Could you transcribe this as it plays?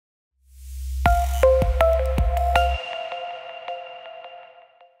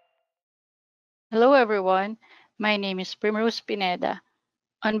everyone. My name is Primrose Pineda.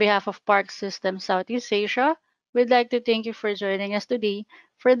 On behalf of Park Systems Southeast Asia, we'd like to thank you for joining us today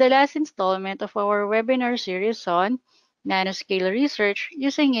for the last installment of our webinar series on nanoscale research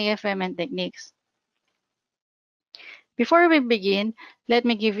using AFM and techniques. Before we begin, let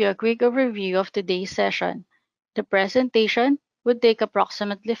me give you a quick overview of today's session. The presentation would take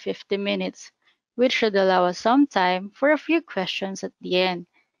approximately 50 minutes, which should allow us some time for a few questions at the end.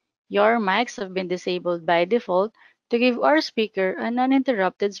 Your mics have been disabled by default to give our speaker an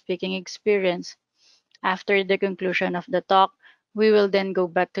uninterrupted speaking experience. After the conclusion of the talk, we will then go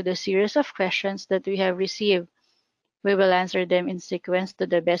back to the series of questions that we have received. We will answer them in sequence to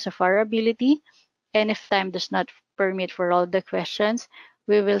the best of our ability, and if time does not permit for all the questions,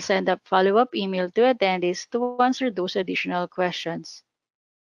 we will send a follow-up email to attendees to answer those additional questions.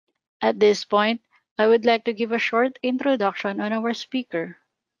 At this point, I would like to give a short introduction on our speaker.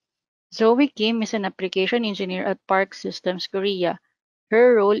 Zoe Kim is an application engineer at Park Systems Korea.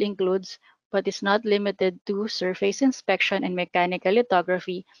 Her role includes, but is not limited to, surface inspection and mechanical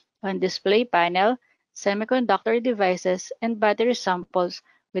lithography on display panel, semiconductor devices, and battery samples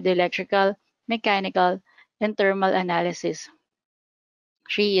with electrical, mechanical, and thermal analysis.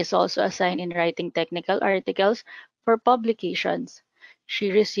 She is also assigned in writing technical articles for publications. She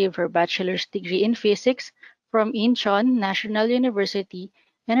received her bachelor's degree in physics from Incheon National University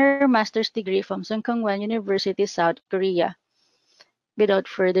and her master's degree from Sungkyunkwan University, South Korea. Without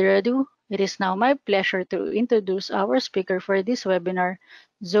further ado, it is now my pleasure to introduce our speaker for this webinar,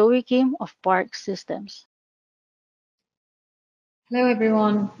 Zoe Kim of Park Systems. Hello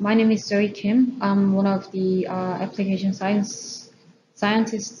everyone, my name is Zoe Kim. I'm one of the application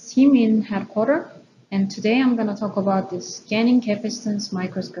scientists team in headquarters, and today I'm going to talk about the scanning capacitance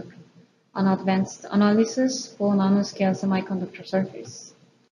microscopy, an advanced analysis for nanoscale semiconductor surface.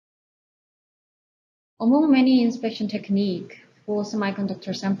 Among many inspection techniques for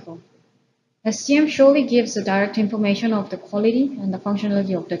semiconductor sample, SCM surely gives the direct information of the quality and the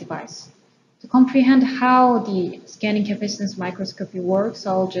functionality of the device. To comprehend how the scanning capacitance microscopy works,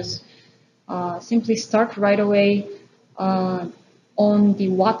 I'll just simply start right away on the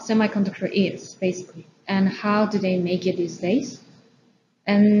what semiconductor is, basically, and how do they make it these days,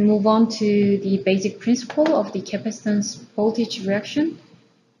 and move on to the basic principle of the capacitance voltage reaction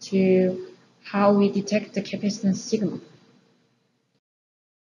to how we detect the capacitance signal.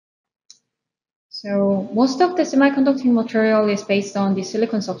 So most of the semiconducting material is based on the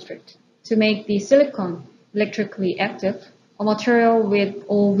silicon substrate. To make the silicon electrically active, a material with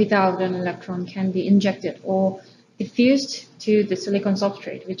or without an electron can be injected or diffused to the silicon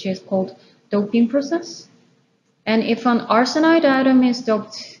substrate, which is called doping process. And if an arsenide atom is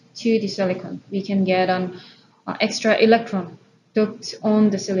doped to the silicon, we can get an extra electron doped on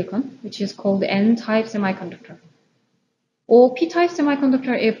the silicon, which is called N-type semiconductor. Or P-type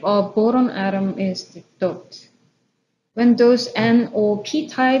semiconductor if a boron atom is doped. When those N or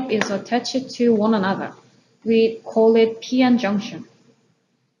P-type is attached to one another, we call it p-n junction.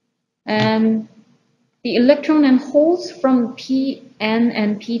 And the electron and holes from P-n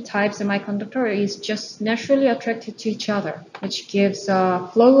and P-type semiconductor is just naturally attracted to each other, which gives a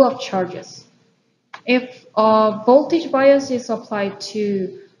flow of charges. If a voltage bias is applied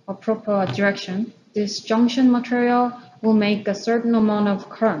to a proper direction, this junction material will make a certain amount of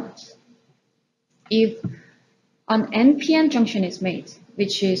current. If an NPN junction is made,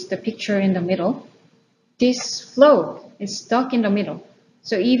 which is the picture in the middle, this flow is stuck in the middle.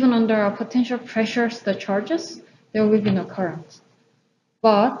 So even under a potential pressures the charges, there will be no current.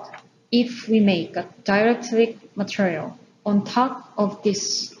 But if we make a dielectric material on top of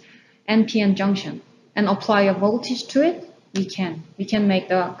this NPN junction and apply a voltage to it, we can make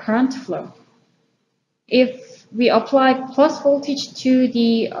the current flow. If we apply plus voltage to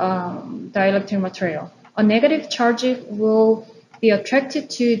the dielectric material, a negative charge will be attracted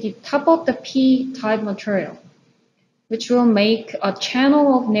to the top of the P-type material, which will make a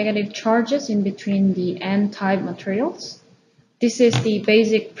channel of negative charges in between the N-type materials. This is the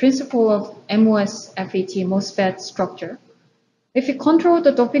basic principle of MOSFET MOSFET structure. If we control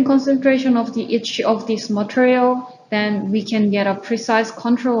the doping concentration of each of this material, then we can get a precise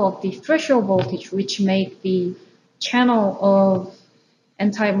control of the threshold voltage, which make the channel of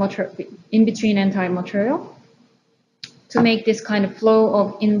N-type material in between N-type material to make this kind of flow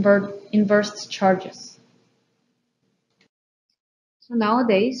of inverse charges. So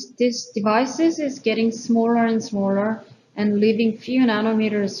nowadays, this devices is getting smaller and smaller and leaving few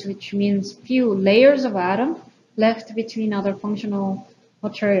nanometers, which means few layers of atom left between other functional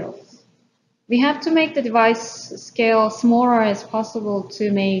materials. We have to make the device scale smaller as possible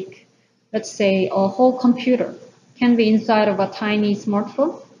to make let's say a whole computer, can be inside of a tiny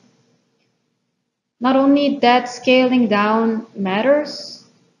smartphone. Not only that scaling down matters,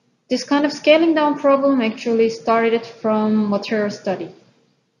 this kind of scaling down problem actually started from material study.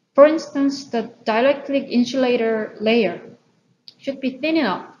 For instance, the dielectric insulator layer should be thin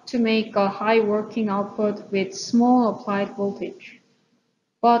enough to make a high working output with small applied voltage.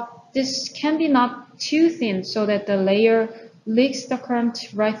 But this can be not too thin so that the layer leaks the current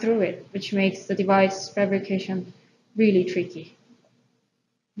right through it, which makes the device fabrication really tricky.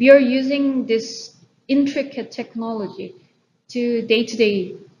 We are using this intricate technology to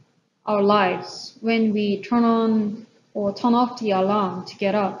day-to-day our lives when we turn on or turn off the alarm to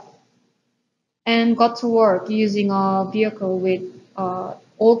get up and got to work using a vehicle with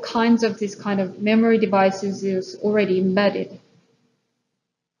all kinds of this kind of memory devices is already embedded.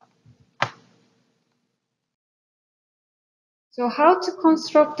 So how to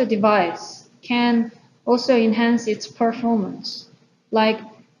construct the device can also enhance its performance. Like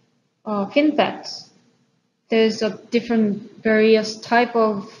FinFETs, there's a different various type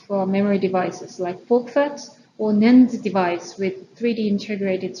of memory devices like FOGFETs or NAND device with 3D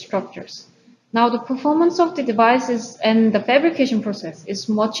integrated structures. Now the performance of the devices and the fabrication process is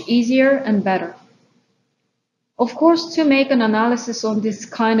much easier and better. Of course, to make an analysis on this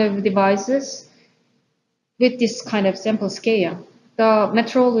kind of devices with this kind of sample scale, the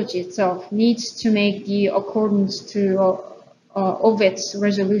metrology itself needs to make the accordance to of its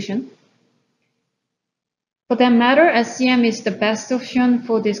resolution. For that matter, SCM is the best option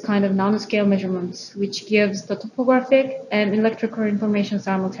for this kind of nanoscale measurements, which gives the topographic and electrical information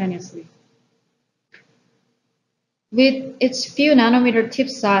simultaneously. With its few nanometer tip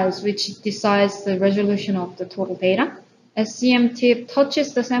size, which decides the resolution of the total data, SCM tip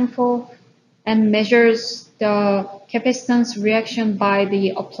touches the sample and measures the capacitance reaction by the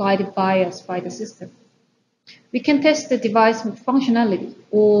applied bias by the system. We can test the device functionality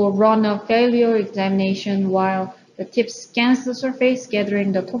or run a failure examination while the tip scans the surface,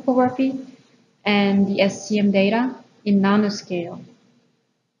 gathering the topography and the SCM data in nanoscale.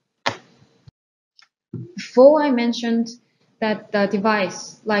 Before I mentioned that the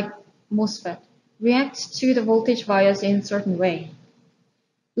device, like MOSFET, reacts to the voltage bias in a certain way.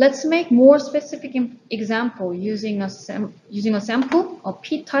 Let's make more specific example using a sample of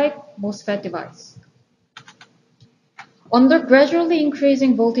P-type MOSFET device. Under gradually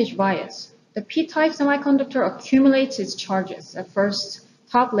increasing voltage bias, the P-type semiconductor accumulates its charges at first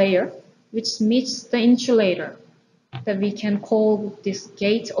top layer, which meets the insulator that we can call this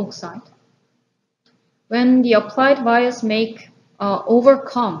gate oxide. When the applied bias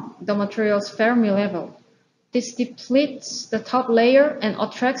overcome the material's Fermi level, this depletes the top layer and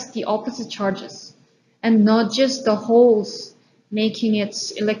attracts the opposite charges and nudges the holes, making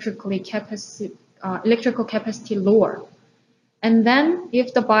its electrical capacity lower. And then,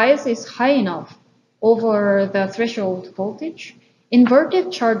 if the bias is high enough over the threshold voltage,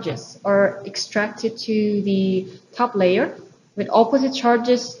 inverted charges are extracted to the top layer, with opposite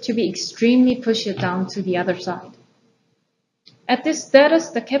charges to be extremely pushed down to the other side. At this status,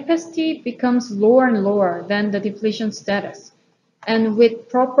 the capacity becomes lower and lower than the depletion status, and with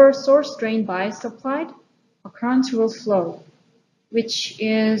proper source drain bias applied, a current will flow, which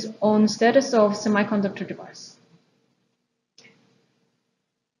is on status of semiconductor device.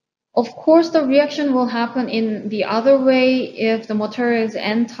 Of course, the reaction will happen in the other way if the material is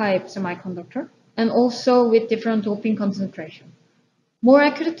N-type semiconductor, and also with different doping concentration. More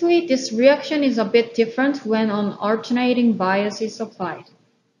accurately, this reaction is a bit different when an alternating bias is applied,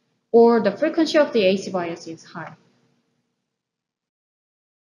 or the frequency of the AC bias is high.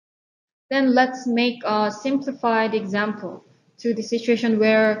 Then let's make a simplified example to the situation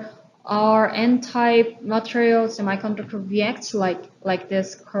where our N-type material semiconductor reacts like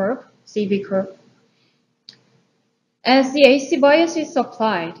this curve, CV curve. As the AC bias is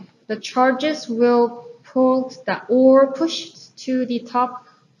applied, the charges will pull or push to the top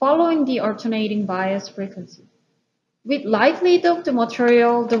following the alternating bias frequency. With lightly doped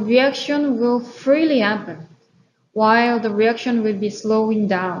material, the reaction will freely happen, while the reaction will be slowing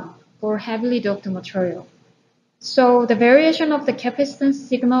down for heavily doped material. So the variation of the capacitance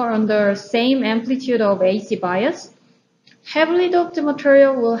signal under same amplitude of AC bias, heavily doped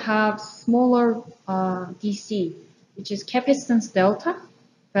material will have smaller DC, which is capacitance delta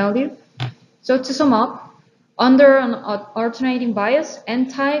value. So to sum up, under an alternating bias,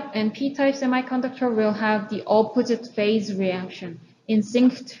 N-type and P-type semiconductor will have the opposite phase reaction in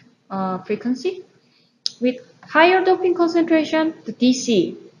synced frequency. With higher doping concentration, the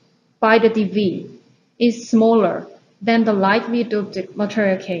DC by the dV is smaller than the lightly doped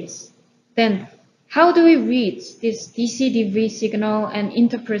material case. Then, how do we read this DC-DV signal and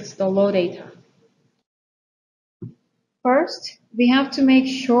interpret the low data? First, we have to make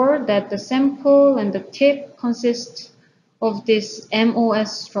sure that the sample and the tip consist of this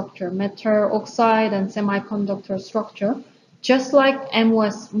MOS structure, metal oxide and semiconductor structure, just like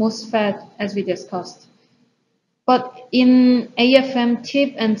MOS MOSFET as we discussed. But in AFM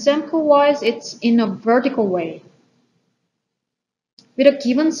tip and sample wise, it's in a vertical way. With a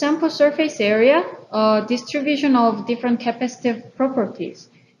given sample surface area, a distribution of different capacitive properties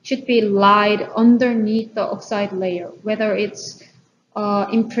should be lied underneath the oxide layer, whether it's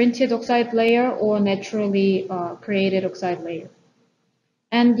imprinted oxide layer or naturally created oxide layer.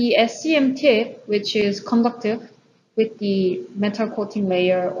 And the SCM tip, which is conductive with the metal coating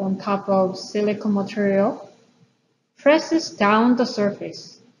layer on top of silicon material, presses down the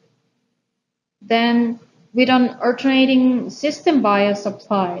surface. Then, with an alternating system bias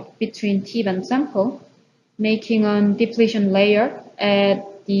applied between tip and sample, making a depletion layer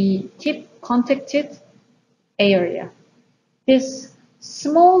at the tip contacted area. This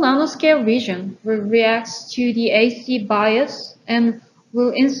small nanoscale region will react to the AC bias and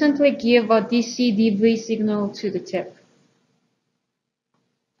will instantly give a DC-DV signal to the tip.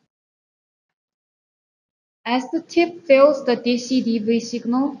 As the tip feels the DC-DV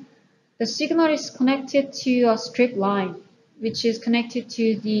signal, the signal is connected to a strip line, which is connected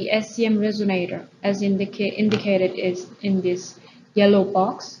to the SCM resonator, as indicated is in this yellow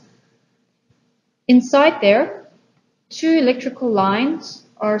box. Inside there, two electrical lines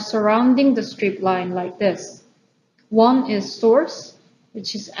are surrounding the strip line like this. One is source,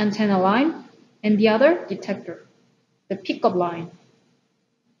 which is antenna line, and the other detector, the pickup line.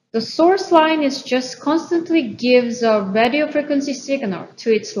 The source line is just constantly gives a radio frequency signal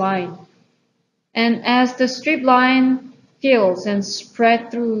to its line. And as the strip line fills and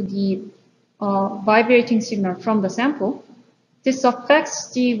spread through the vibrating signal from the sample, this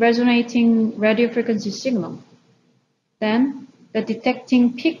affects the resonating radio frequency signal. Then the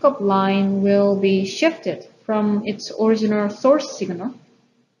detecting pickup line will be shifted from its original source signal.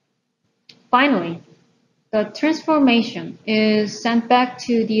 Finally, the transformation is sent back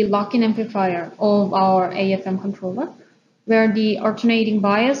to the lock-in amplifier of our AFM controller, where the alternating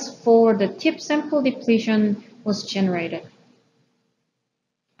bias for the tip sample depletion was generated.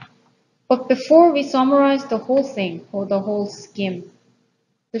 But before we summarize the whole thing, or the whole scheme,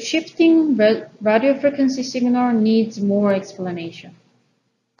 the shifting radio frequency signal needs more explanation.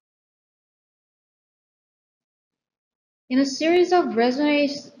 In a series of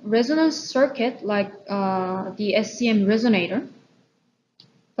resonance circuit like the SCM resonator,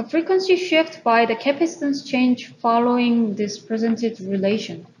 the frequency shift by the capacitance change following this presented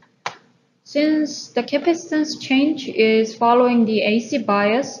relation. Since the capacitance change is following the AC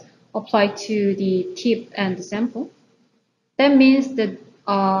bias applied to the tip and the sample, that means the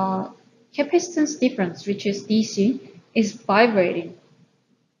capacitance difference, which is DC, is vibrating,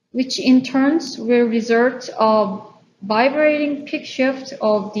 which in turn will result of vibrating peak shift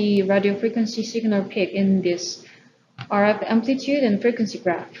of the radio frequency signal peak in this RF amplitude and frequency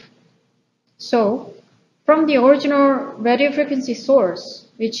graph. So, from the original radio frequency source,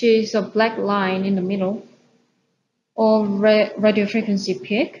 which is a black line in the middle of radio frequency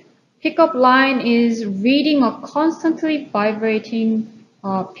peak, pickup line is reading a constantly vibrating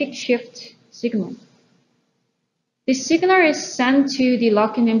peak shift signal. This signal is sent to the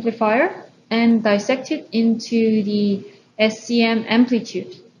lock-in amplifier and dissected into the SCM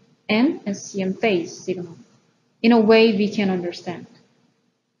amplitude and SCM phase signal in a way we can understand.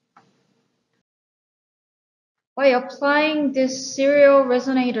 By applying this serial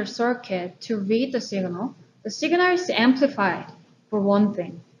resonator circuit to read the signal is amplified for one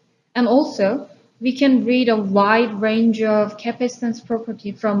thing. And also, we can read a wide range of capacitance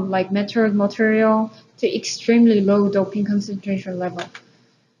property from like metal material to extremely low doping concentration level.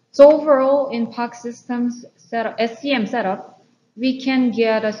 So overall, in POC systems SCM setup, we can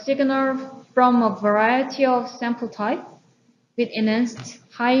get a signal from a variety of sample type with enhanced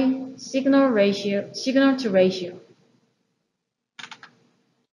high signal to ratio.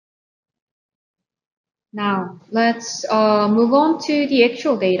 Now, let's move on to the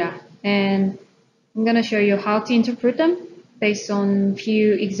actual data, and I'm going to show you how to interpret them based on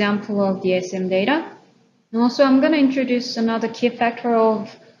few examples of the SM data. And also, I'm going to introduce another key factor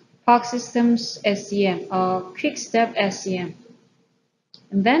of POC systems SCM, Quickstep SCM.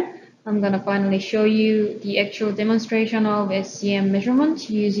 And then I'm going to finally show you the actual demonstration of SCM measurement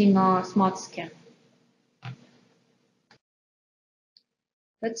using a smart scan.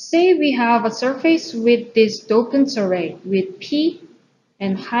 Let's say we have a surface with this dopant array with P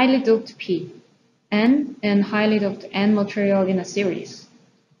and highly doped P, N and highly doped N material in a series.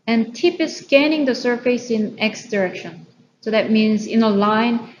 And tip is scanning the surface in X direction. So that means in a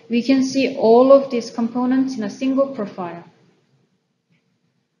line, we can see all of these components in a single profile.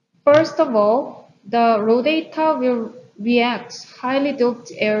 First of all, the raw data will react highly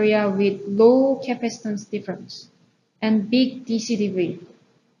doped area with low capacitance difference and big DC degree.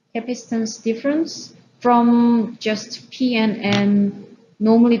 Capacitance difference from just P and N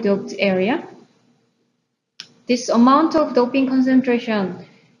normally doped area. This amount of doping concentration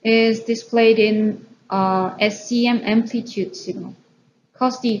is displayed in SCM amplitude signal.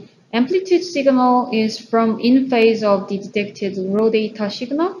 Because the amplitude signal is from in phase of the detected raw data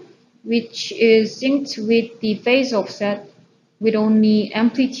signal, which is synced with the phase offset, with only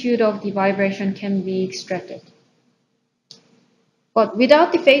amplitude of the vibration can be extracted. But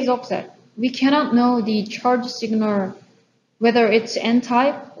without the phase offset, we cannot know the charge signal, whether it's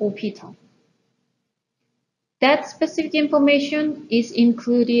N-type or P-type. That specific information is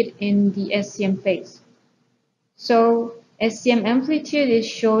included in the SCM phase. So SCM amplitude is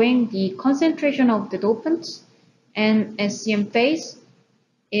showing the concentration of the dopants, and SCM phase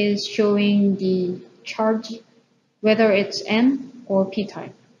is showing the charge, whether it's N or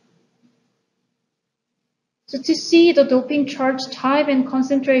P-type. So to see the doping charge type and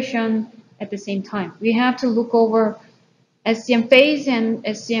concentration at the same time, we have to look over SCM phase and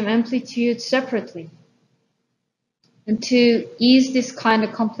SCM amplitude separately. And to ease this kind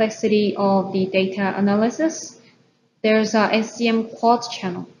of complexity of the data analysis, there's a SCM quad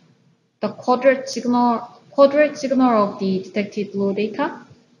channel, the quadrate signal of the detected raw data.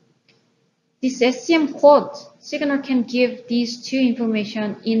 This SCM quad signal can give these two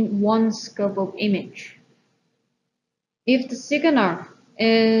information in one scope of image. If the signal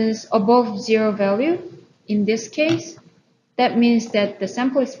is above 0 value, in this case, that means that the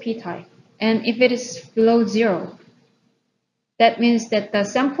sample is P-type. And if it is below 0, that means that the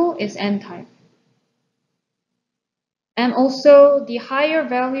sample is N-type. And also, the higher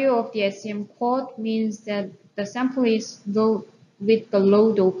value of the SCM quad means that the sample is low with the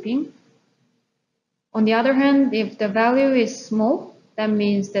low doping. On the other hand, if the value is small, that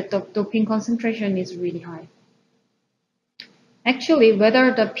means that the doping concentration is really high. Actually,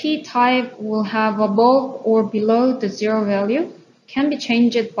 whether the P-type will have above or below the 0 value can be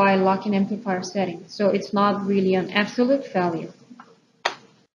changed by lock-in amplifier setting. So it's not really an absolute value.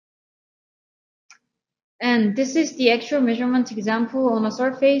 And this is the actual measurement example on a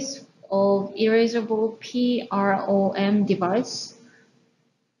surface of erasable PROM device.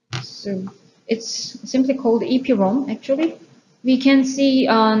 So it's simply called EPROM actually. We can see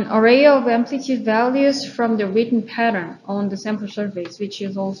an array of amplitude values from the written pattern on the sample surface, which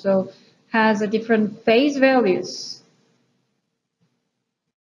is also has a different phase values.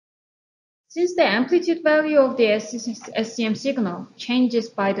 Since the amplitude value of the SCM signal changes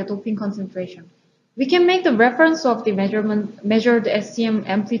by the doping concentration, we can make the reference of the measured SCM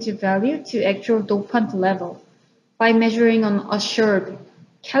amplitude value to actual dopant level by measuring an assured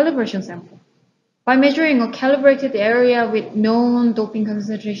calibration sample. By measuring a calibrated area with known doping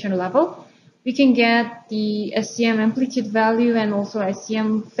concentration level, we can get the SCM amplitude value and also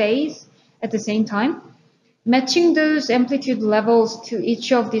SCM phase at the same time. Matching those amplitude levels to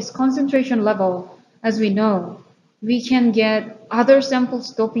each of these concentration level, as we know, we can get other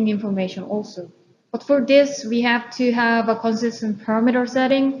samples doping information also. But for this, we have to have a consistent parameter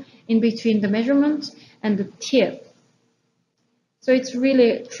setting in between the measurement and the tip. So it's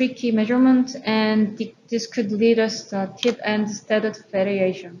really a tricky measurement, and this could lead us to tip and status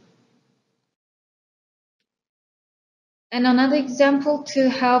variation. And another example to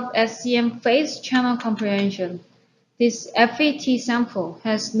help SCM phase channel comprehension. This FET sample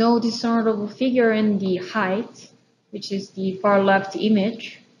has no discernible figure in the height, which is the far left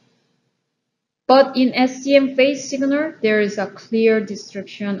image. But in SCM phase signal, there is a clear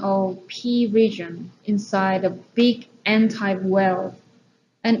distribution of P region inside a big N-type well.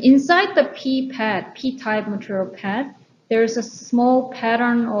 And inside the P-type material pad, there is a small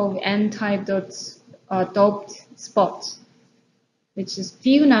pattern of N-type doped spots, which is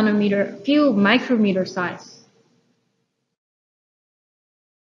few micrometer size.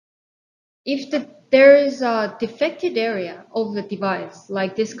 If there is a defected area of the device,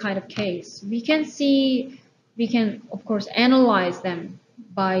 like this kind of case, we can of course analyze them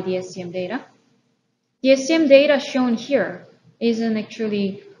by the SCM data. The SCM data shown here is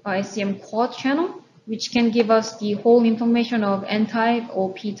actually a SCM quad channel, which can give us the whole information of N-type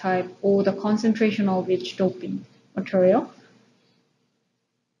or P-type or the concentration of each doping material.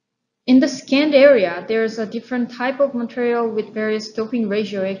 in the scanned area, there's a different type of material with various doping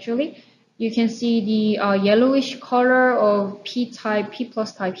ratio actually. You can see the yellowish color of P type, P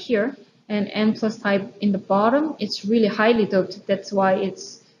plus type here, and N plus type in the bottom. It's really highly doped. That's why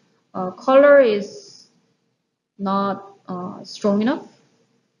its color is not strong enough.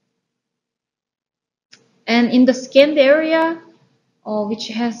 And in the scanned area, which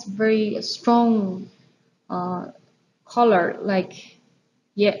has very strong color, like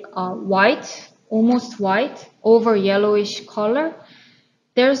white, almost white, over yellowish color,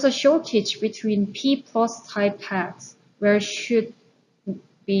 there's a shortage between P plus type pads where it should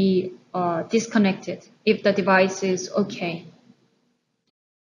be disconnected if the device is okay.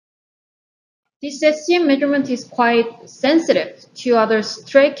 This SCM measurement is quite sensitive to other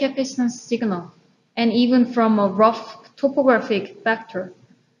stray capacitance signal and even from a rough topographic vector.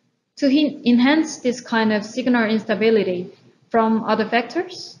 To enhance this kind of signal instability from other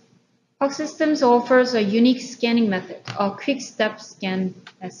vectors, Hawk Systems offers a unique scanning method, a Quickstep scan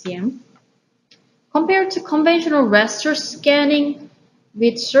SCM. Compared to conventional raster scanning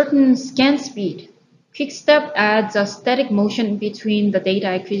with certain scan speed, Quickstep adds a static motion between the data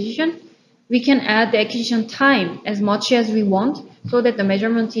acquisition. We can add the acquisition time as much as we want so that the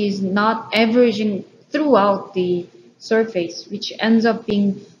measurement is not averaging throughout the surface, which ends up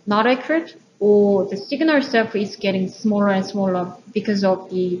being not accurate, or the signal itself is getting smaller and smaller because of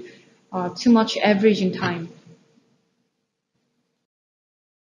the too much averaging time.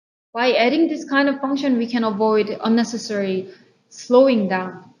 By adding this kind of function, we can avoid unnecessary slowing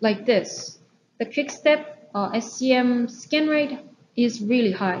down like this. The Quickstep SCM scan rate is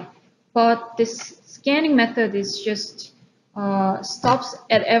really high, but this scanning method is just stops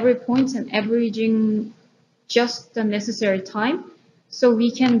at every point and averaging just the necessary time, so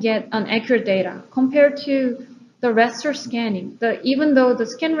we can get an accurate data compared to the raster scanning. Even though the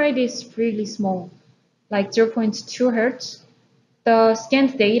scan rate is really small, like 0.2 hertz, the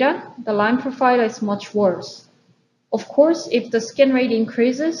scanned data, the line profile is much worse. Of course, if the scan rate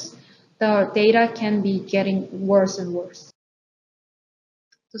increases, the data can be getting worse and worse.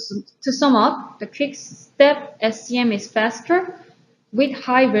 To sum up, the Quickstep SCM is faster with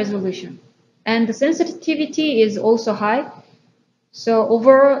high resolution, and the sensitivity is also high. So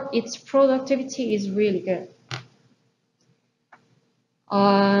overall, its productivity is really good.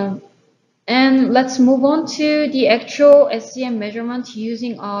 And let's move on to the actual SCM measurement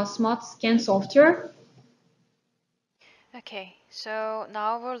using our smart scan software. Okay, so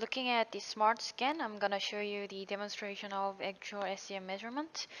now we're looking at the smart scan. I'm gonna show you the demonstration of actual SCM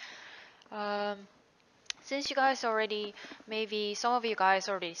measurement. Since you guys already, maybe some of you guys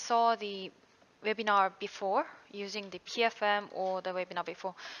already saw the webinar before using the PFM or the webinar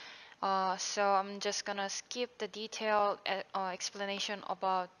before. So I'm just gonna skip the detailed explanation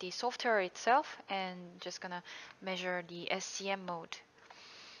about the software itself and just gonna measure the SCM mode.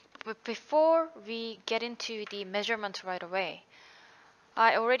 But before we get into the measurement right away,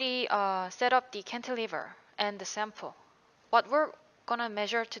 I already set up the cantilever and the sample. What we're gonna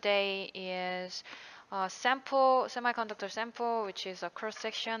measure today is a sample, semiconductor sample, which is a cross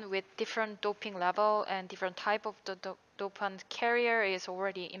section with different doping level and different type of the dopant carrier is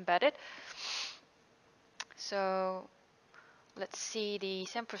already embedded. So let's see the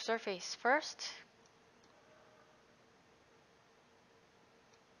sample surface first.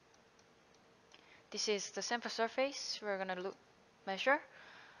 This is the sample surface we're gonna measure.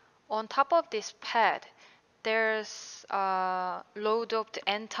 On top of this pad, there's low doped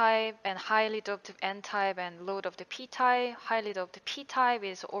N-type and highly doped N-type and low doped P-type. Highly doped P-type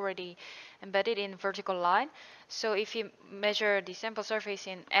is already embedded in vertical line. So if you measure the sample surface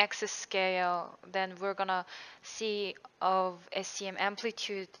in X scale, then we're gonna see of SCM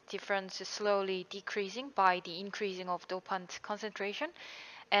amplitude difference slowly decreasing by the increasing of dopant concentration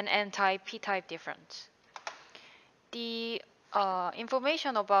and N-type, P-type difference. The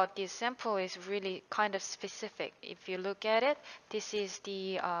information about this sample is really kind of specific. If you look at it, this is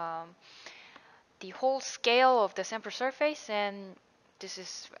the whole scale of the sample surface, and this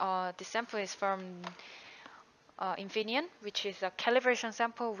is the sample is from Infineon, which is a calibration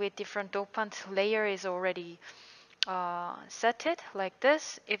sample with different dopant layer is already set it like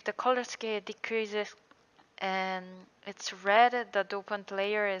this. If the color scale decreases and it's red, the dopant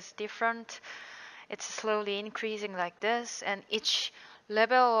layer is different. It's slowly increasing like this, and each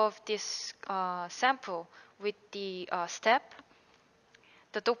level of this sample with the step,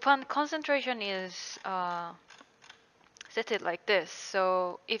 the dopant concentration is set it like this.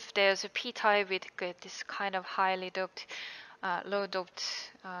 So if there's a p-type with this kind of highly doped, low doped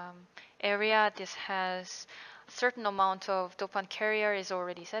area, this has certain amount of dopant carrier is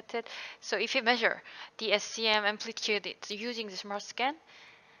already set it. So if you measure the SCM amplitude it's using the smart scan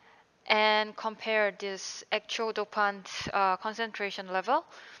and compare this actual dopant concentration level,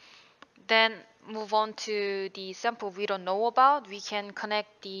 then move on to the sample we don't know about. We can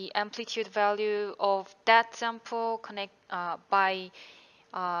connect the amplitude value of that sample by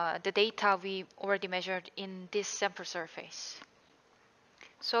the data we already measured in this sample surface.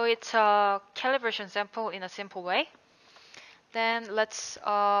 So it's a calibration sample in a simple way. Then let's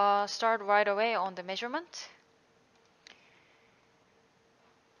start right away on the measurement.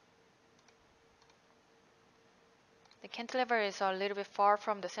 The cantilever is a little bit far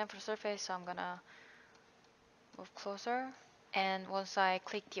from the sample surface, so I'm gonna move closer. And once I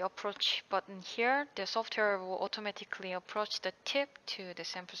click the approach button here, the software will automatically approach the tip to the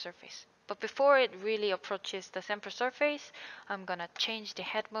sample surface. But before it really approaches the sample surface, I'm gonna change the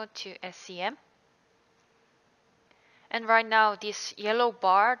head mode to SCM. And right now, this yellow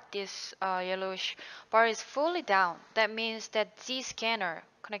bar, this yellowish bar is fully down. That means that Z scanner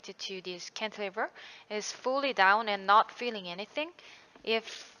connected to this cantilever is fully down and not feeling anything.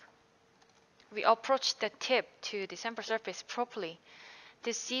 If we approach the tip to the sample surface properly,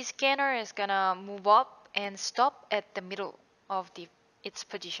 this Z scanner is gonna move up and stop at the middle of its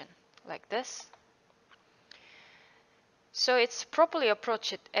position, like this. So it's properly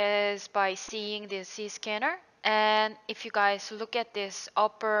approached as by seeing the Z scanner. And if you guys look at this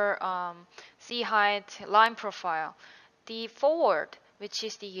upper Z height line profile, the forward, which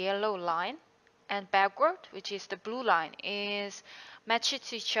is the yellow line, and backward, which is the blue line, is matched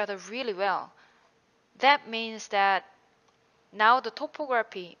to each other really well. That means that now the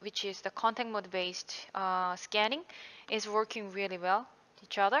topography, which is the contact mode based scanning, is working really well with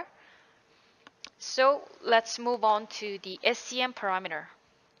each other. So let's move on to the SCM parameter.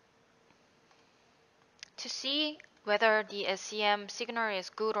 To see whether the SCM signal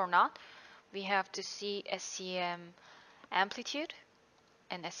is good or not, we have to see SCM amplitude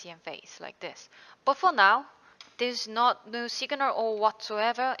and SCM phase like this. But for now, there's no signal or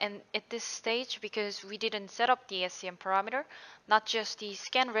whatsoever and at this stage because we didn't set up the SCM parameter. Not just the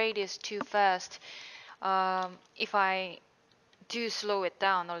scan rate is too fast. If I do slow it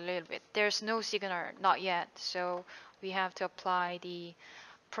down a little bit, there's no signal, not yet. So we have to apply the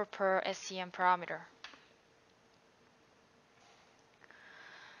proper SCM parameter.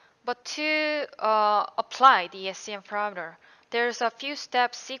 But to apply the SCM parameter, there's a few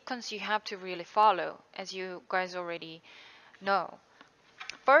step sequence you have to really follow, as you guys already know.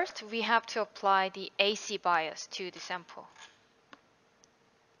 First, we have to apply the AC bias to the sample.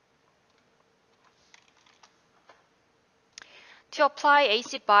 To apply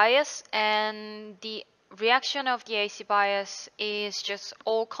AC bias, and the reaction of the AC bias is just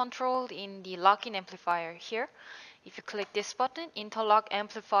all controlled in the lock-in amplifier here. If you click this button, interlock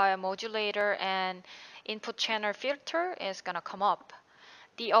amplifier modulator and input channel filter is gonna come up.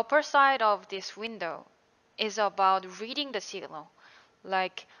 The upper side of this window is about reading the signal,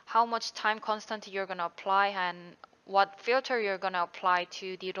 like how much time constant you're gonna apply and what filter you're gonna apply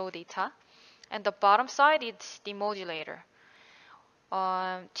to the raw data. And the bottom side is the modulator.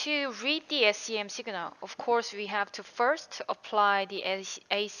 To read the SCM signal, of course, we have to first apply the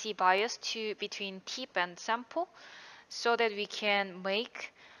AC bias between tip and sample so that we can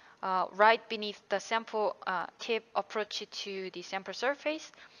make right beneath the sample tip approach to the sample surface,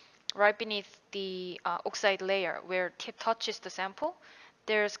 right beneath the oxide layer where tip touches the sample,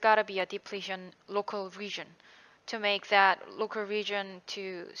 there's gotta be a depletion local region. To make that local region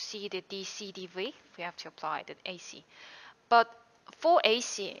to see the DC/DV, we have to apply the AC. But for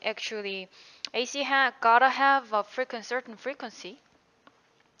AC, actually, AC gotta have a certain frequency,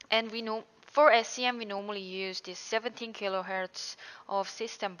 and we know for SCM we normally use this 17 kilohertz of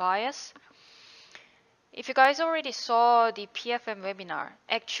system bias. If you guys already saw the PFM webinar,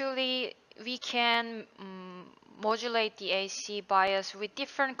 actually we can modulate the AC bias with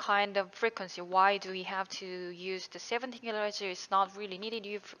different kind of frequency. Why do we have to use the 17 kilohertz? It's not really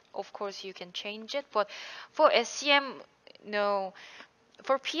needed. Of course, you can change it, but for SCM, no.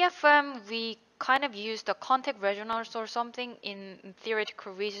 For PFM, we kind of use the contact resonance or something in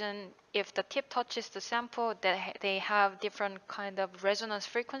theoretical reason. If the tip touches the sample, they have different kind of resonance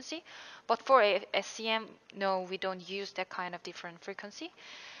frequency. But for SCM, no, we don't use that kind of different frequency.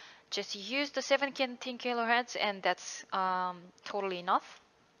 Just use the 17 kilohertz and that's totally enough.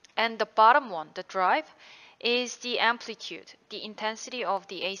 And the bottom one, the drive, is the amplitude, the intensity of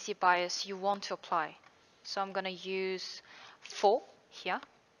the AC bias you want to apply. So I'm gonna use 4 here.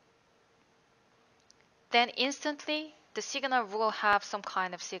 Then instantly the signal will have some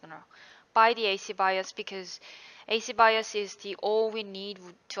kind of signal. by the AC bias, because AC bias is the all we need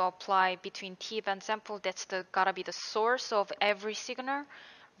to apply between tip and sample. That's the gotta be the source of every signal.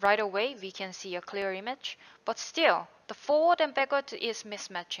 Right away we can see a clear image, but still the forward and backward is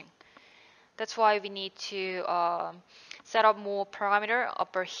mismatching. That's why we need to set up more parameter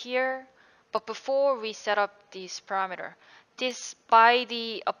upper here. But before we set up this parameter, this by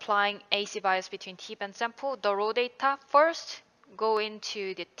the applying AC bias between tip and sample, the raw data first go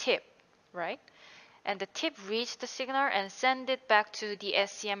into the tip, right? And the tip reads the signal and send it back to the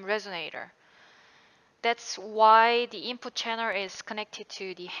SCM resonator. That's why the input channel is connected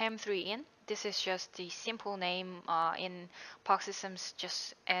to the HAM3 in. This is just the simple name in Park Systems,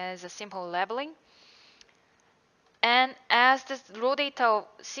 just as a simple labeling. And as the raw data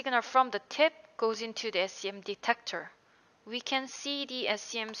signal from the tip goes into the SCM detector, we can see the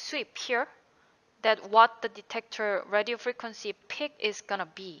SCM sweep here, that what the detector radio frequency peak is gonna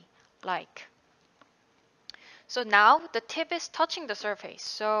be like. So now the tip is touching the surface.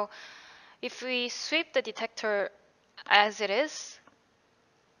 So if we sweep the detector as it is,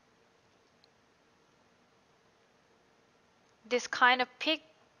 this kind of peak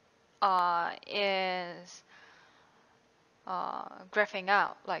is graphing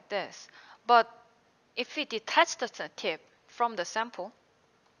out like this. But if we detach the tip from the sample,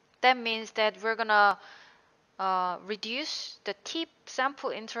 that means that we're gonna reduce the tip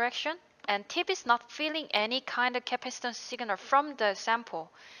sample interaction, and tip is not feeling any kind of capacitance signal from the sample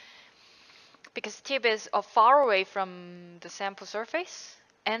because tip is far away from the sample surface.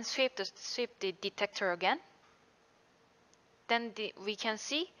 And sweep the detector again, then we can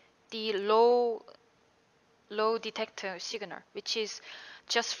see the low detector signal, which is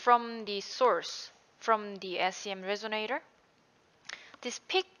just from the source, from the SCM resonator. This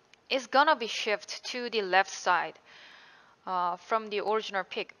peak is gonna be shifted to the left side from the original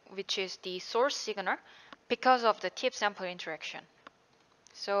peak, which is the source signal, because of the tip sample interaction.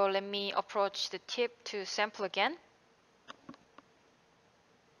 So let me approach the tip to sample again.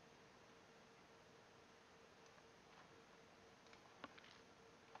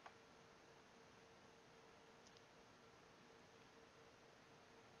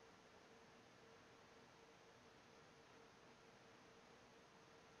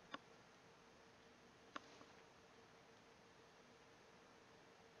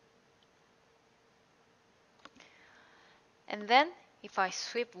 And then if I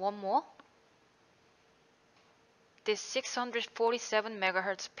sweep one more, this 647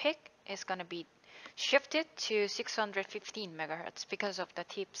 megahertz peak is going to be shifted to 615 megahertz because of the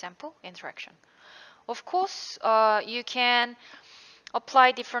tip sample interaction. Of course, you can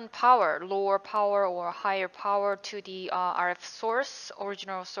apply different power, lower power or higher power to the RF source,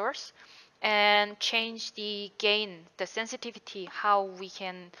 original source, and change the gain, the sensitivity, how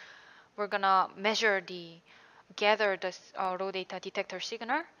we're gonna measure gather the raw data detector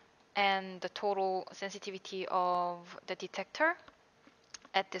signal and the total sensitivity of the detector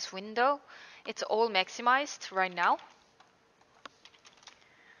at this window. It's all maximized right now.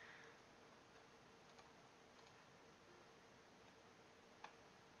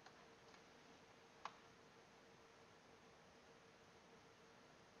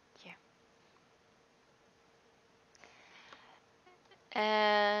 Yeah.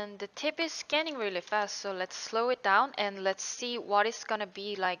 And the tip is scanning really fast, so let's slow it down and let's see what it's gonna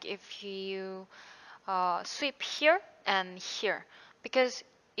be like if you sweep here and here. Because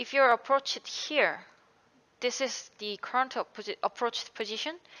if you approach it here, this is the current approach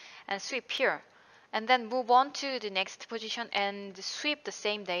position, and sweep here, and then move on to the next position and sweep the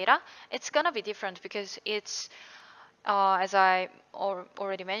same data, it's gonna be different because it's as I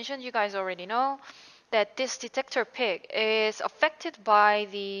already mentioned, you guys already know that this detector peak is affected by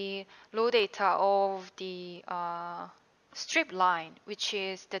the low data of the strip line, which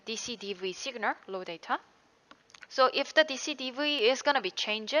is the DC-DV signal low data. So if the DC-DV is going to be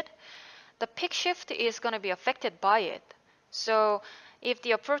changed, the peak shift is going to be affected by it. So if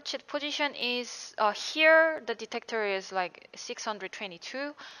the approach position is here, the detector is like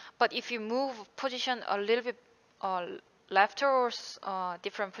 622. But if you move position a little bit left or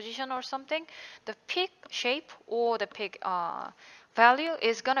different position or something, the peak shape or the peak value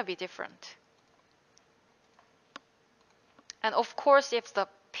is going to be different. And of course, if the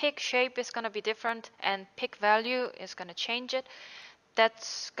peak shape is going to be different and peak value is going to change it,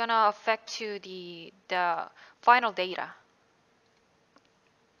 that's going to affect to the final data.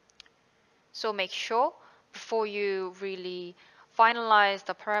 So make sure before you really finalize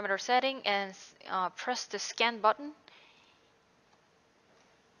the parameter setting and press the scan button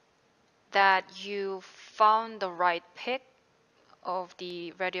that you found the right peak of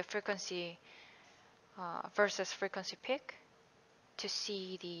the radio frequency versus frequency peak to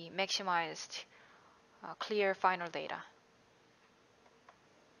see the maximized clear final data.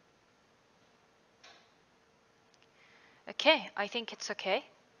 Okay, I think it's okay.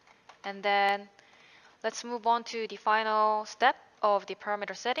 And then let's move on to the final step of the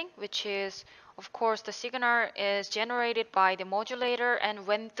parameter setting, which is, of course, the signal is generated by the modulator and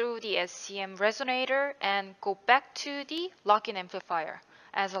went through the SCM resonator and go back to the lock-in amplifier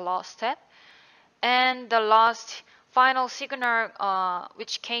as a last step. And the last final signal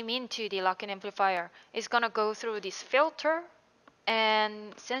which came into the lock-in amplifier is going to go through this filter,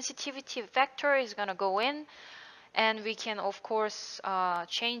 and sensitivity factor is going to go in, and we can of course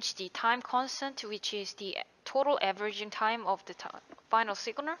change the time constant, which is the total averaging time of the final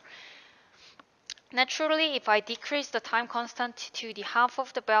signal. Naturally, if I decrease the time constant to the half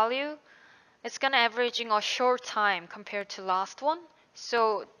of the value, it's gonna averaging a short time compared to last one.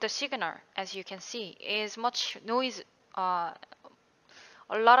 So the signal, as you can see, is much noise, a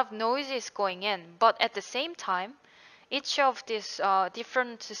lot of noise is going in, but at the same time, each of these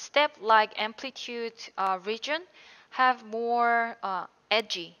different step like amplitude region have more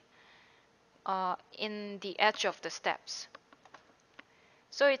edgy in the edge of the steps.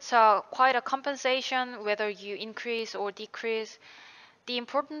 So it's quite a compensation whether you increase or decrease. The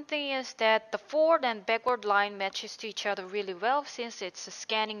important thing is that the forward and backward line matches to each other really well, since it's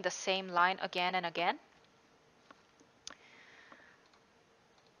scanning the same line again and again.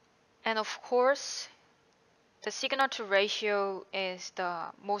 And of course, the signal to ratio is the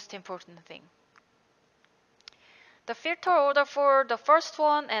most important thing. The filter order for the first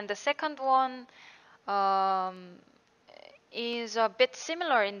one and the second one is a bit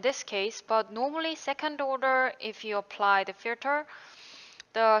similar in this case, but normally second order, if you apply the filter,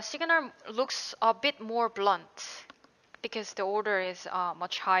 the signal looks a bit more blunt because the order is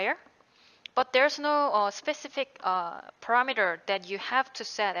much higher. But there's no specific parameter that you have to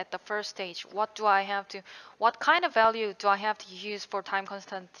set at the first stage. What kind of value do I have to use for time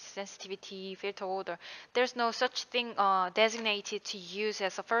constant, sensitivity, filter order? There's no such thing designated to use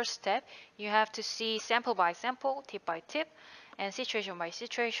as a first step. You have to see sample by sample, tip by tip, and situation by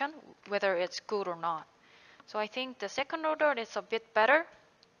situation, whether it's good or not. So I think the second order is a bit better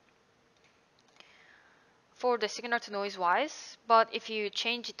for the signal to noise wise, but if you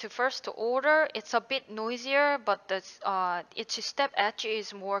change it to first order, it's a bit noisier, but each step edge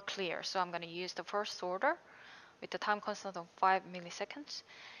is more clear. So I'm going to use the first order with the time constant of 5 milliseconds.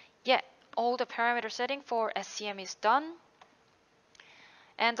 Yeah, all the parameter setting for SCM is done.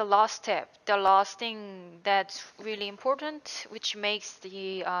 And the last step, the last thing that's really important, which makes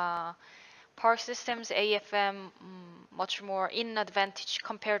the Park Systems AFM much more in advantage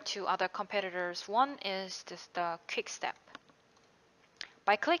compared to other competitors. One is the Quickstep.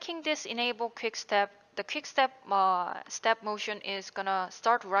 By clicking this enable Quickstep, the Quickstep step motion is gonna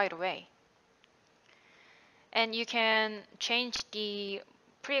start right away. And you can change the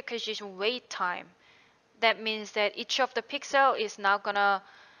pre-acquisition wait time. That means that each of the pixel is now gonna,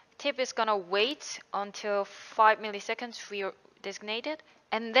 tip is gonna wait until 5 milliseconds we designated,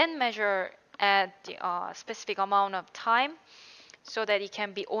 and then measure at the specific amount of time, so that it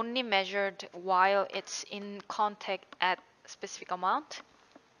can be only measured while it's in contact at specific amount.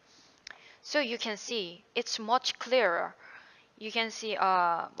 So you can see it's much clearer. You can see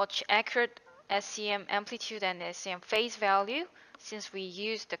much accurate SCM amplitude and SCM phase value since we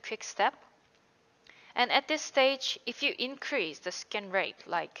use the quick step. And at this stage, if you increase the scan rate,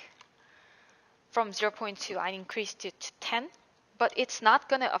 like from 0.2, I increased it to 10, but it's not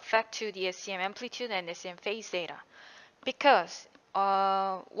going to affect to the SCM amplitude and SCM phase data, because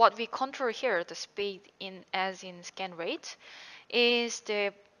what we control here, the speed as in scan rate, is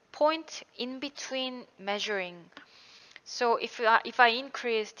the point in between measuring. So if I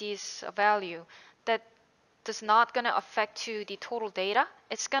increase this value, that does not going to affect to the total data.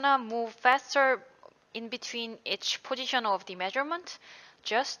 It's going to move faster in between each position of the measurement,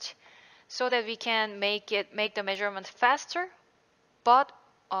 just so that we can make the measurement faster, but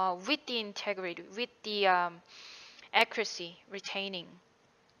with the integrity, with the accuracy retaining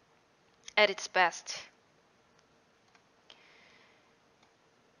at its best.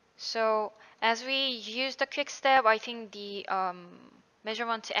 So as we use the quick step, I think the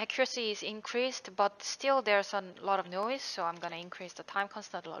measurement accuracy is increased, but still there's a lot of noise, so I'm going to increase the time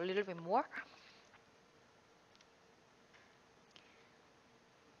constant a little bit more.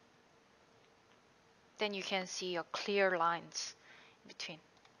 Then you can see clear lines in between.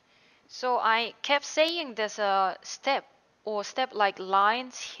 So I kept saying there's a step or step-like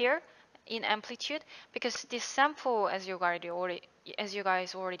lines here in amplitude because this sample, as you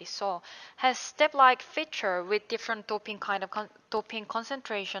guys already saw, has step-like feature with different doping doping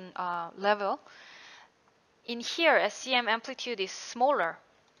concentration level. In here, SCM amplitude is smaller.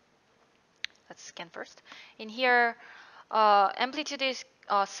 Let's scan first. In here, amplitude is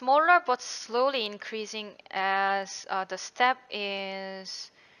smaller but slowly increasing as the step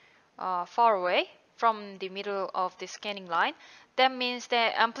is far away from the middle of the scanning line. That means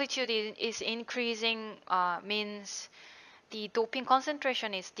the amplitude is increasing, means the doping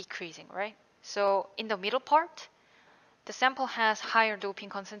concentration is decreasing, right? So in the middle part, the sample has higher doping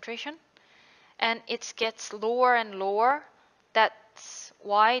concentration and it gets lower and lower. That's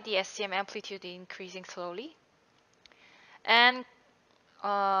why the SCM amplitude is increasing slowly. And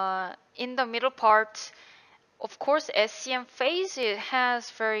in the middle part, of course, SCM phase it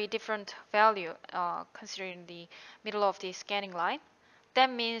has very different value considering the middle of the scanning line. That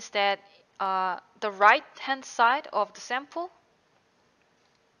means that the right-hand side of the sample,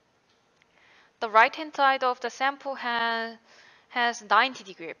 has 90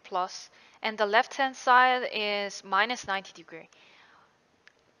 degree plus, and the left-hand side is minus 90 degree.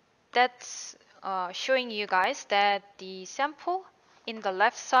 That's showing you guys that the sample in the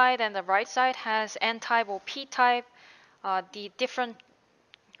left side and the right side has N-type or P-type, the different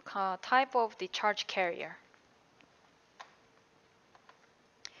type of the charge carrier.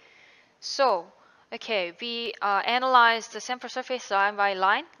 So, okay, we analyzed the sample surface line by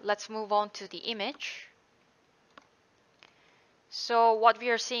line. Let's move on to the image. So what we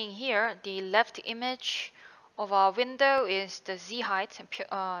are seeing here, the left image of our window is the Z height and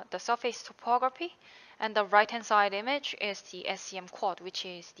the surface topography, and the right-hand side image is the SCM quad, which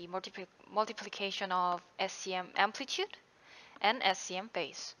is the multiplication of SCM amplitude and SCM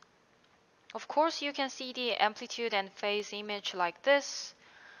phase. Of course, you can see the amplitude and phase image like this.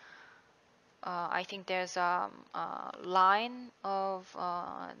 I think there's a line of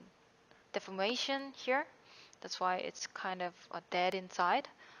deformation here. That's why it's kind of dead inside.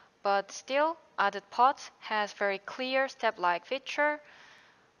 But still, added parts has very clear step-like feature.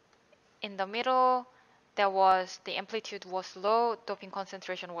 In the middle, the amplitude was low, doping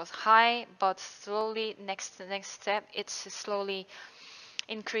concentration was high, but slowly next step, it's slowly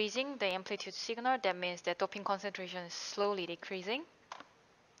increasing the amplitude signal. That means that doping concentration is slowly decreasing.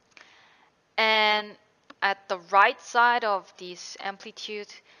 And at the right side of this amplitude,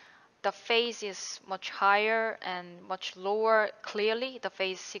 the phase is much higher and much lower. Clearly, the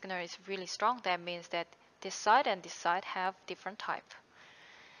phase signal is really strong. That means that this side and this side have different type.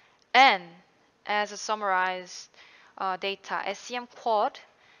 And as a summarized data, SCM quad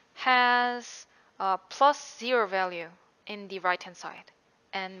has plus 0 value in the right-hand side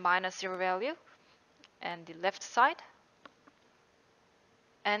and minus 0 value and the left side.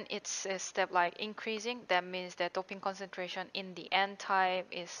 And it's a step like increasing. That means that doping concentration in the N-type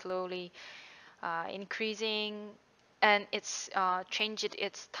is slowly increasing, and it's changed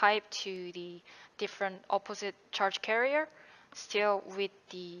its type to the different opposite charge carrier, still with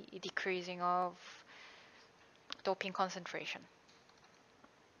the decreasing of doping concentration.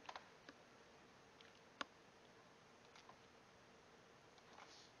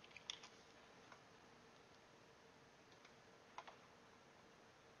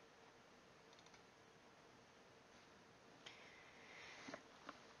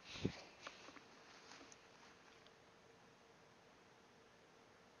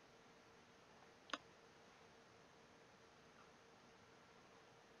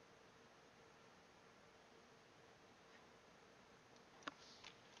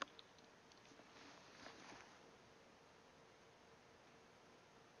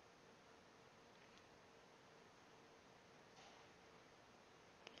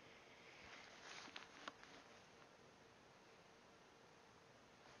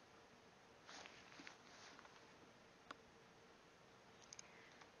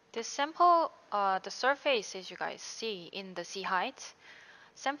 This sample, the surface, as you guys see in the Z height,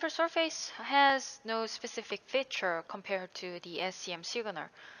 sample surface has no specific feature compared to the SCM signal.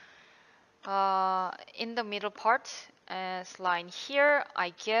 In the middle part, as line here,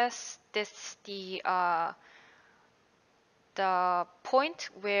 I guess this the point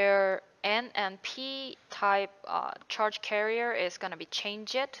where N and P type charge carrier is gonna be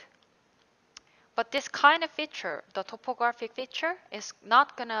changed. But this kind of feature, the topographic feature, is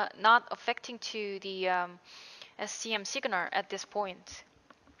not affecting to the SCM signal at this point.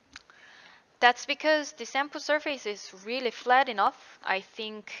 That's because the sample surface is really flat enough. I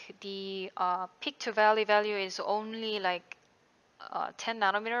think the peak to valley value is only like 10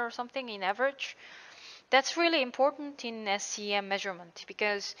 nanometer or something in average. That's really important in SEM measurement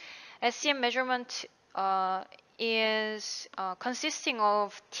because SEM measurement is consisting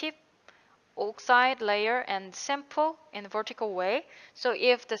of tip oxide layer and sample in a vertical way. So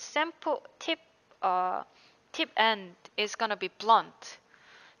if the sample tip end is gonna be blunt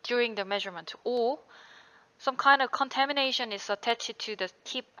during the measurement, or some kind of contamination is attached to the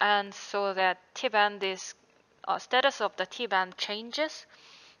tip end, so that tip end is status of the tip end changes,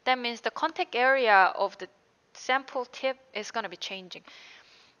 that means the contact area of the sample tip is gonna be changing.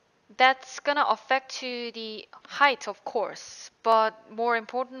 That's gonna affect to the height, of course, but more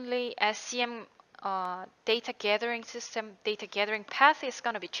importantly, SCM data gathering system, data gathering path is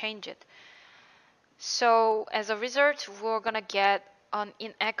gonna be changed. So as a result, we're gonna get an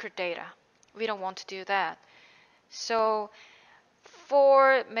inaccurate data. We don't want to do that. So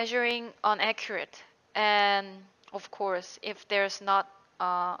for measuring inaccurate, and of course, if there's not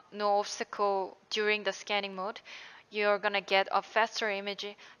no obstacle during the scanning mode, you're gonna get a faster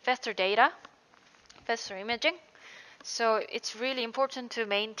imaging, faster data, faster imaging. So it's really important to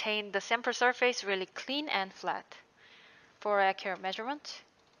maintain the sample surface really clean and flat for accurate measurement.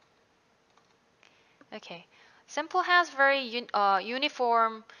 Okay, sample has very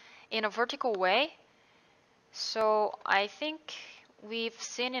uniform in a vertical way. So I think we've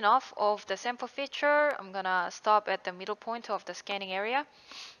seen enough of the sample feature. I'm gonna stop at the middle point of the scanning area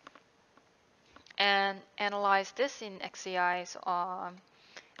and analyze this in XAI's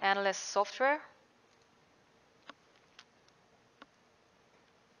analyst software.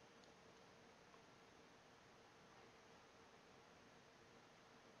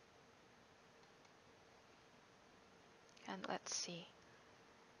 And let's see.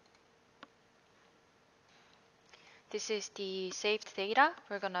 This is the saved data.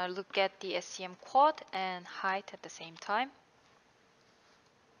 We're gonna look at the SCM quad and height at the same time.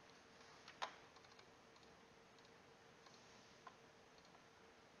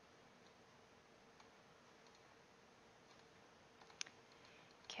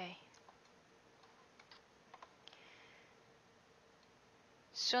 Okay.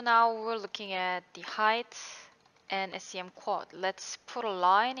 So now we're looking at the height and SCM quad. Let's put a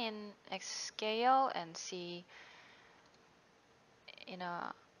line in X scale and see in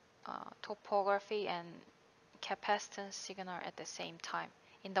a topography and capacitance signal at the same time.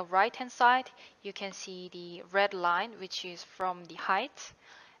 In the right hand side, you can see the red line, which is from the height,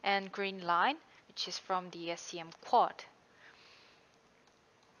 and green line, which is from the SCM quad.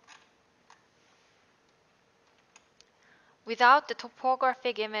 Without the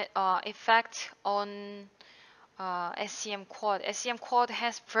topographic effect on SCM quad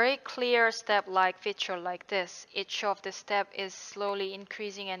has very clear step-like feature like this. Each of the step is slowly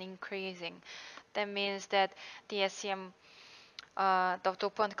increasing and increasing. That means that the SCM the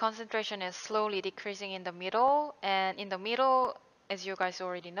dopant concentration is slowly decreasing in the middle, and in the middle, as you guys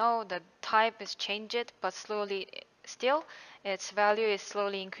already know, the type is changed, but slowly still its value is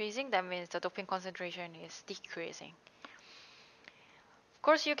slowly increasing. That means the doping concentration is decreasing. Of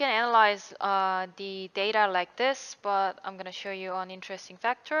course, you can analyze the data like this, but I'm going to show you an interesting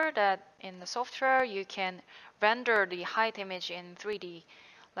factor that in the software you can render the height image in 3D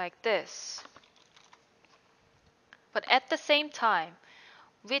like this. But at the same time,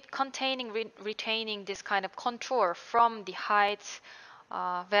 with retaining this kind of contour from the height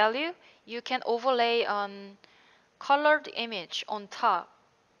value, you can overlay on colored image on top,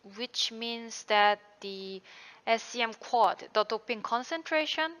 which means that the SCM quad, the doping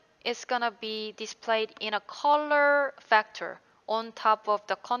concentration, is gonna be displayed in a color factor on top of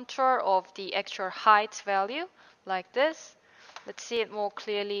the contour of the actual height value, like this. Let's see it more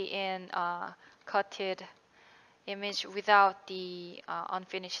clearly in cutted image without the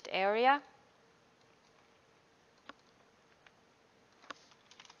unfinished area.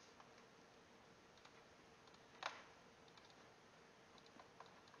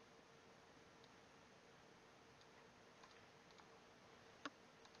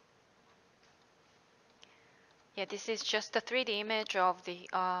 Yeah, this is just the 3D image of the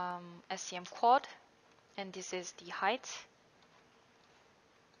SCM quad, and this is the height.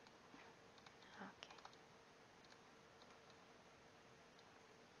 Okay.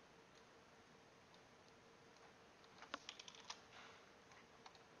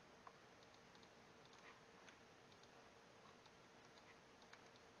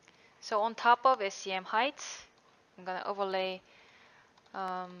 So on top of SCM height, I'm gonna overlay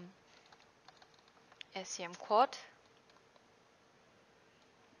SCM quad.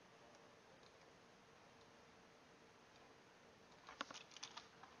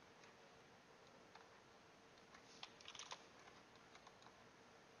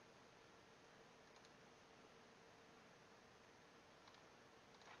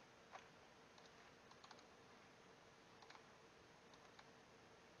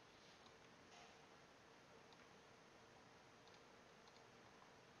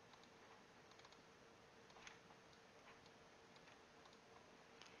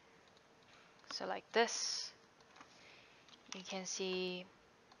 So like this, you can see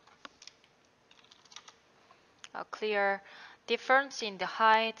a clear difference in the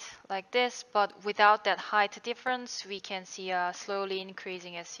height like this, but without that height difference, we can see a slowly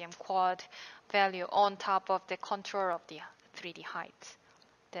increasing SEM quad value on top of the contour of the 3D height.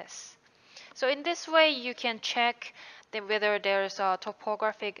 This. So in this way, you can check whether there's a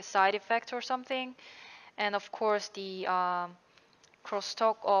topographic side effect or something, and of course the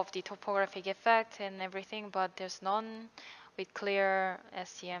crosstalk of the topographic effect and everything, but there's none with clear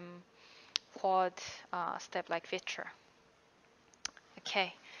SEM quad step-like feature.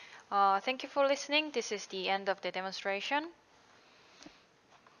 Okay, thank you for listening. This is the end of the demonstration.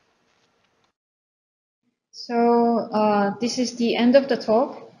 So this is the end of the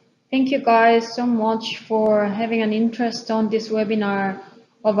talk. Thank you guys so much for having an interest on this webinar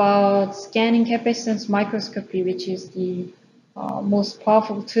about scanning capacitance microscopy, which is the most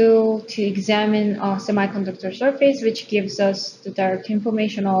powerful tool to examine a semiconductor surface, which gives us the direct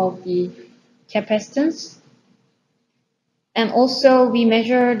information of the capacitance. And also we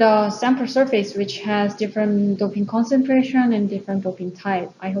measure the sample surface, which has different doping concentration and different doping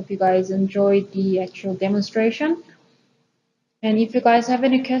type. I hope you guys enjoyed the actual demonstration. And if you guys have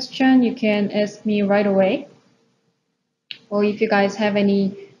any question, you can ask me right away. Or if you guys have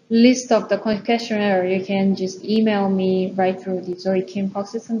any list of the questionnaire, you can just email me right through the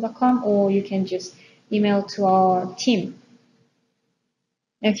zoekimparksystem.com, or you can just email to our team.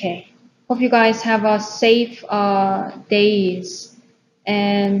 Okay. Hope you guys have a safe days,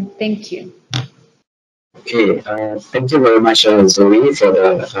 and thank you. Okay, thank you very much, Zoe, for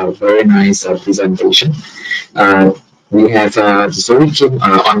the very nice presentation. We have Zoe Kim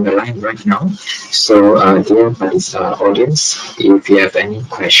on the line right now. So, dear audience, if you have any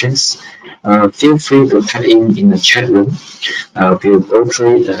questions, feel free to type in the chat room. We'll go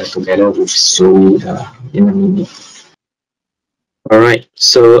through it together with Zoe in a minute. All right,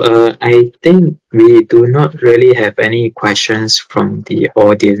 so I think we do not really have any questions from the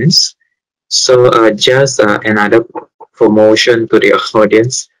audience. So just another promotion to the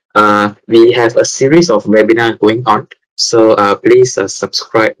audience. We have a series of webinars going on. So please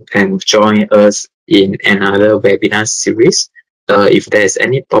subscribe and join us in another webinar series. If there's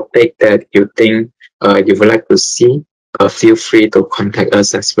any topic that you think you would like to see, feel free to contact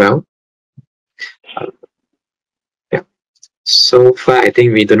us as well. Yeah. So far, I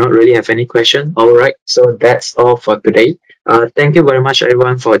think we do not really have any question. All right, so that's all for today. Thank you very much,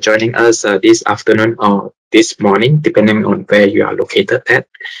 everyone, for joining us this afternoon or this morning, depending on where you are located at.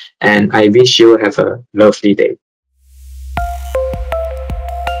 And I wish you have a lovely day.